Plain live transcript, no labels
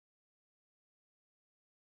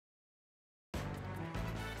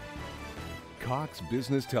Cox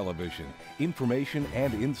Business Television, information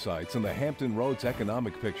and insights on the Hampton Roads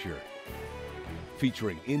economic picture.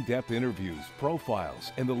 Featuring in-depth interviews,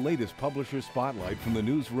 profiles, and the latest publisher spotlight from the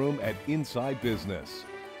newsroom at Inside Business.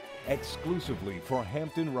 Exclusively for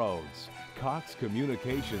Hampton Roads, Cox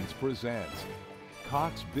Communications presents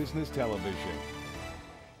Cox Business Television.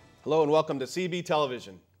 Hello and welcome to CB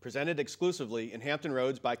Television, presented exclusively in Hampton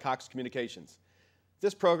Roads by Cox Communications.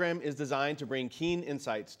 This program is designed to bring keen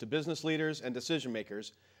insights to business leaders and decision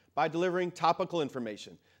makers by delivering topical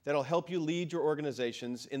information that will help you lead your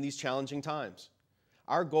organizations in these challenging times.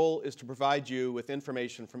 Our goal is to provide you with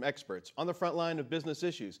information from experts on the front line of business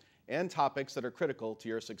issues and topics that are critical to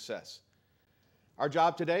your success. Our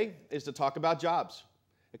job today is to talk about jobs.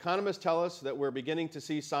 Economists tell us that we're beginning to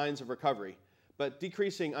see signs of recovery, but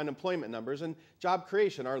decreasing unemployment numbers and job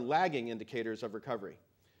creation are lagging indicators of recovery.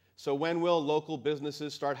 So when will local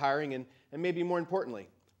businesses start hiring, and maybe more importantly,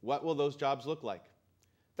 what will those jobs look like?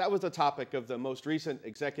 That was the topic of the most recent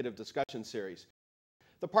executive discussion series,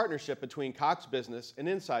 the partnership between Cox Business and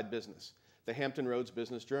Inside Business, the Hampton Roads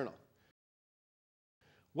Business Journal.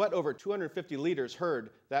 What over 250 leaders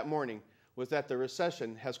heard that morning was that the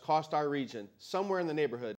recession has cost our region somewhere in the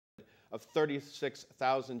neighborhood of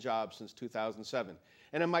 36,000 jobs since 2007,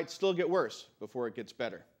 and it might still get worse before it gets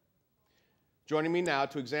better. Joining me now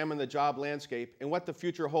to examine the job landscape and what the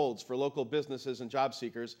future holds for local businesses and job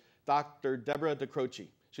seekers, Dr. Deborah DiCroce.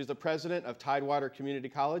 She's the president of Tidewater Community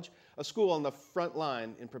College, a school on the front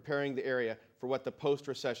line in preparing the area for what the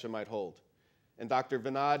post-recession might hold. And Dr.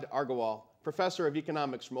 Vinod Agarwal, professor of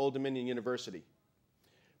economics from Old Dominion University.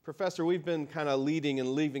 Professor, we've been kind of leading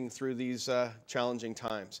and leaving through these challenging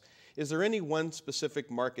times. Is there any one specific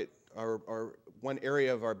market or one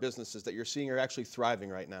area of our businesses that you're seeing are actually thriving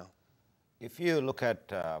right now? If you look at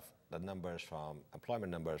the numbers from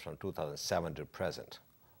employment numbers from 2007 to present,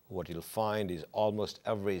 what you'll find is almost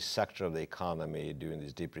every sector of the economy during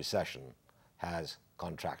this deep recession has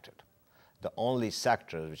contracted. The only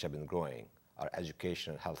sectors which have been growing are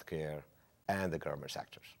education, healthcare, and the government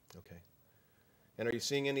sectors. Okay. And are you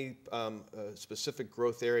seeing any specific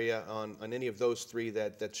growth area on any of those three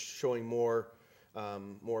that's showing more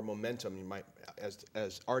momentum, you might,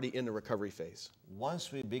 as already in the recovery phase?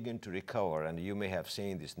 Once we begin to recover, and you may have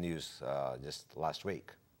seen this news just last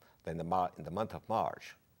week, that in the month of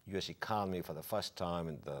March, U.S. economy for the first time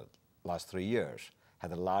in the last 3 years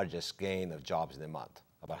had the largest gain of jobs in the month,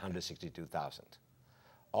 about 162,000.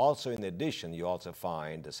 Also, in addition, you also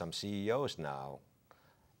find that some CEOs now,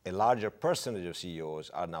 a larger percentage of CEOs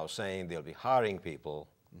are now saying they'll be hiring people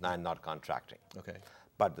and not contracting. Okay.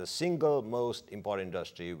 But the single most important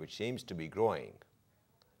industry which seems to be growing,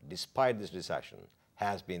 despite this recession,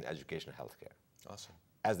 has been education and healthcare. Awesome.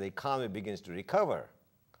 As the economy begins to recover,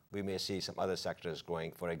 we may see some other sectors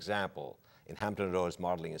growing. For example, in Hampton Roads,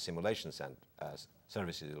 modeling and simulation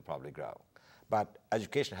services will probably grow. But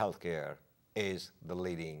education and healthcare is the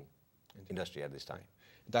leading industry at this time.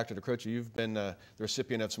 Dr. DiCroce, you've been the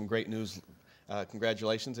recipient of some great news.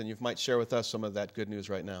 Congratulations, and you might share with us some of that good news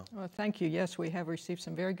right now. Well, thank you. Yes, we have received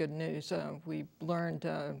some very good news. We learned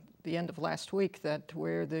the end of last week that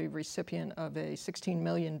we're the recipient of a $16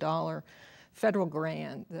 million federal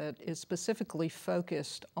grant that is specifically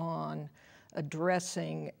focused on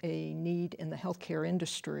addressing a need in the healthcare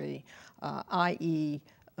industry, i.e.,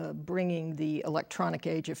 bringing the electronic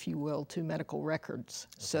age, if you will, to medical records.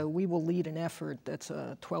 Okay. So we will lead an effort that's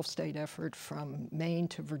a 12-state effort from Maine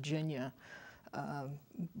to Virginia,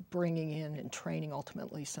 bringing in and training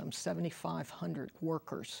ultimately some 7,500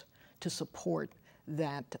 workers to support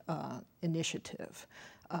that initiative.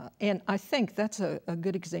 And I think that's a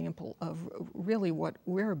good example of really what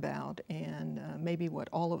we're about and maybe what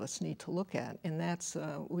all of us need to look at. And that's,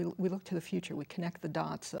 we look to the future. We connect the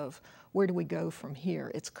dots of where do we go from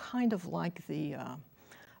here. It's kind of like the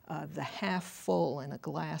half full in a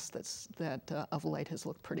glass that of late has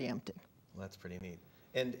looked pretty empty. Well, that's pretty neat.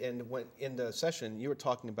 And when in the session, you were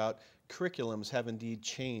talking about curriculums have indeed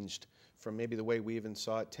changed from maybe the way we even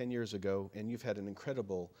saw it 10 years ago, and you've had an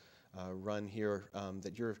incredible run here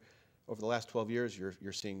that you're, over the last 12 years,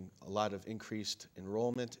 you're seeing a lot of increased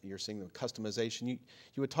enrollment, you're seeing the customization.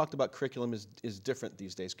 You had talked about curriculum is different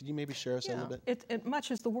these days. Could you maybe share us a little bit?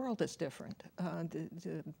 Much as the world is different.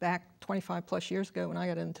 Back 25 plus years ago when I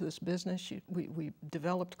got into this business, we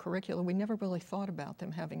developed curricula. We never really thought about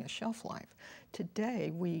them having a shelf life.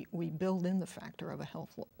 Today, we build in the factor of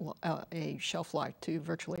a shelf life to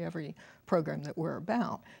virtually every program that we're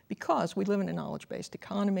about because we live in a knowledge-based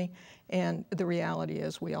economy, and the reality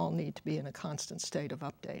is we all need to be in a constant state of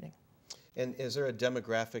updating. And is there a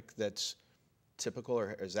demographic that's typical,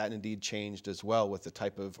 or has that indeed changed as well with the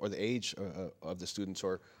type of, or the age of the students,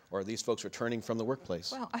 or are these folks returning from the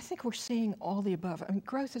workplace? Well, I think we're seeing all the above. I mean,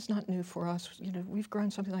 growth is not new for us. You know, we've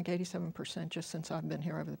grown something like 87% just since I've been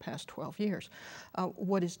here over the past 12 years.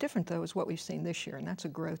 What is different, though, is what we've seen this year, and that's a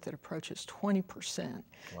growth that approaches 20%.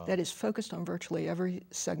 Wow. That is focused on virtually every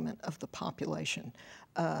segment of the population.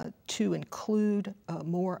 To include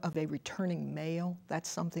more of a returning male, that's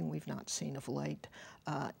something we've not seen of late.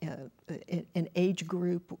 An age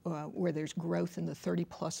group where there's growth in the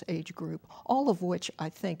 30-plus age group, all of which I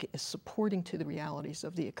think is supporting to the realities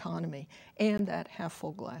of the economy and that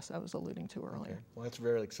half-full glass I was alluding to earlier. Okay. Well, that's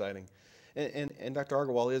very exciting. And Dr.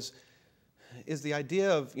 Agarwal, is the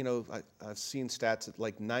idea of, you know, I've seen stats that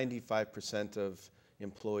like 95% of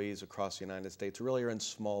employees across the United States really are in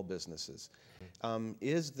small businesses.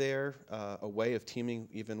 Is there a way of teaming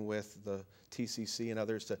even with the TCC and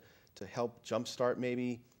others to help jumpstart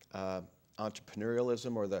maybe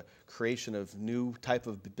entrepreneurialism or the creation of new type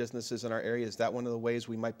of businesses in our area? Is that one of the ways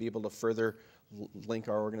we might be able to further link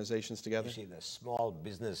our organizations together? You see, the small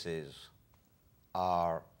businesses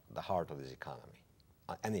are the heart of this economy,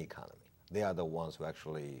 any economy. They are the ones who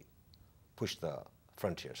actually push the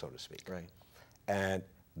frontier, so to speak. Right. And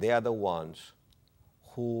they are the ones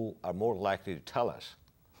who are more likely to tell us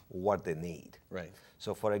what they need. Right.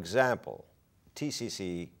 So for example,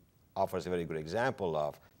 TCC offers a very good example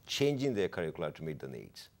of changing their curricula to meet the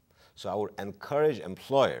needs. So I would encourage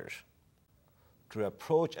employers to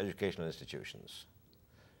approach educational institutions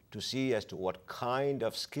to see as to what kind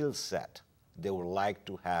of skill set they would like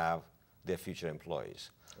to have their future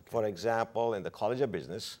employees. Okay. For example, in the College of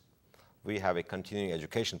Business, we have a continuing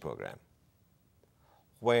education program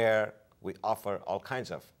where we offer all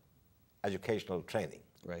kinds of educational training.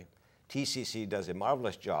 Right. TCC does a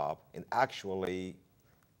marvelous job in actually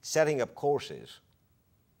setting up courses,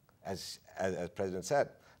 as President said,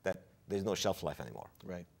 that there's no shelf life anymore.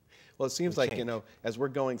 Right. Well, it seems like, you know, as we're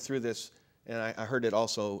going through this, and I heard it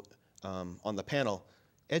also on the panel,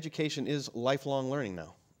 education is lifelong learning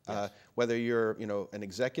now. Yes. Whether you're, you know, an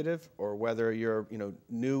executive or whether you're, you know,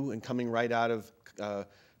 new and coming right out of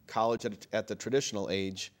college at the traditional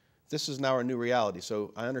age, this is now our new reality.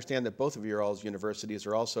 So I understand that both of your all's universities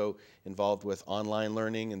are also involved with online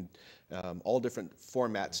learning and all different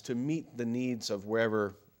formats to meet the needs of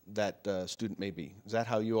wherever that student may be. Is that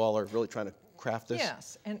how you all are really trying to craft this?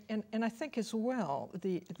 Yes, and I think as well,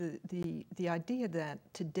 the idea that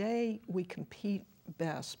today we compete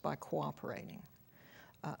best by cooperating.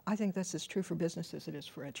 I think this is true for business as it is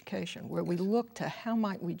for education, where we look to how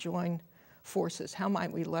might we join forces, how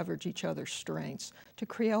might we leverage each other's strengths to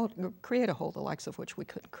create a whole the likes of which we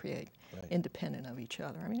couldn't create independent of each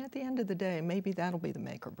other. I mean, at the end of the day, maybe that'll be the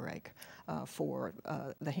make or break for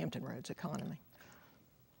the Hampton Roads economy.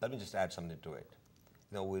 Let me just add something to it.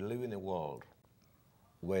 You know, we live in a world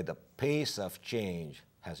where the pace of change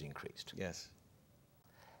has increased. Yes.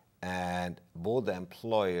 And both the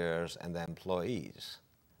employers and the employees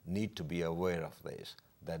need to be aware of this,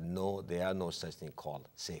 that there are no such thing called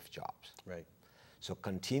safe jobs. Right. So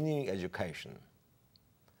continuing education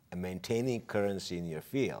and maintaining currency in your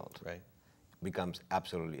field becomes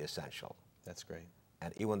absolutely essential. That's great.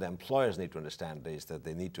 And even the employers need to understand this, that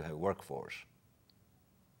they need to have a workforce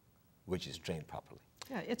which is trained properly.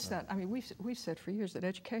 Yeah, it's that. I mean, we've said for years that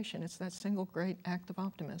education, it's that single great act of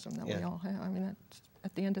optimism that we all have. I mean, that's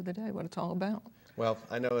at the end of the day what it's all about. Well,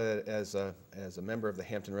 I know that as a member of the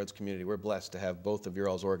Hampton Roads community, we're blessed to have both of your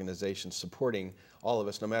all's organizations supporting all of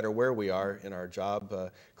us, no matter where we are in our job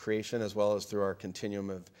creation, as well as through our continuum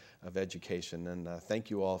of education. And thank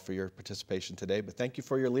you all for your participation today, but thank you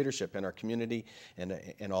for your leadership in our community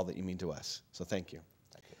and all that you mean to us. So thank you.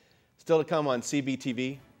 Thank you. Still to come on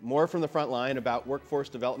CBTV, more from the front line about workforce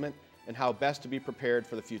development and how best to be prepared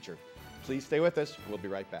for the future. Please stay with us. We'll be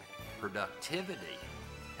right back. Productivity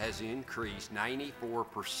has increased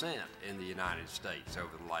 94% in the United States over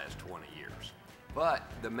the last 20 years. But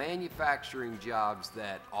the manufacturing jobs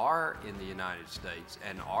that are in the United States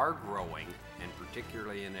and are growing, and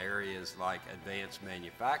particularly in areas like advanced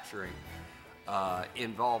manufacturing,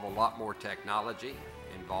 involve a lot more technology,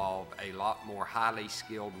 involve a lot more highly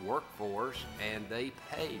skilled workforce, and they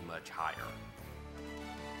pay much higher.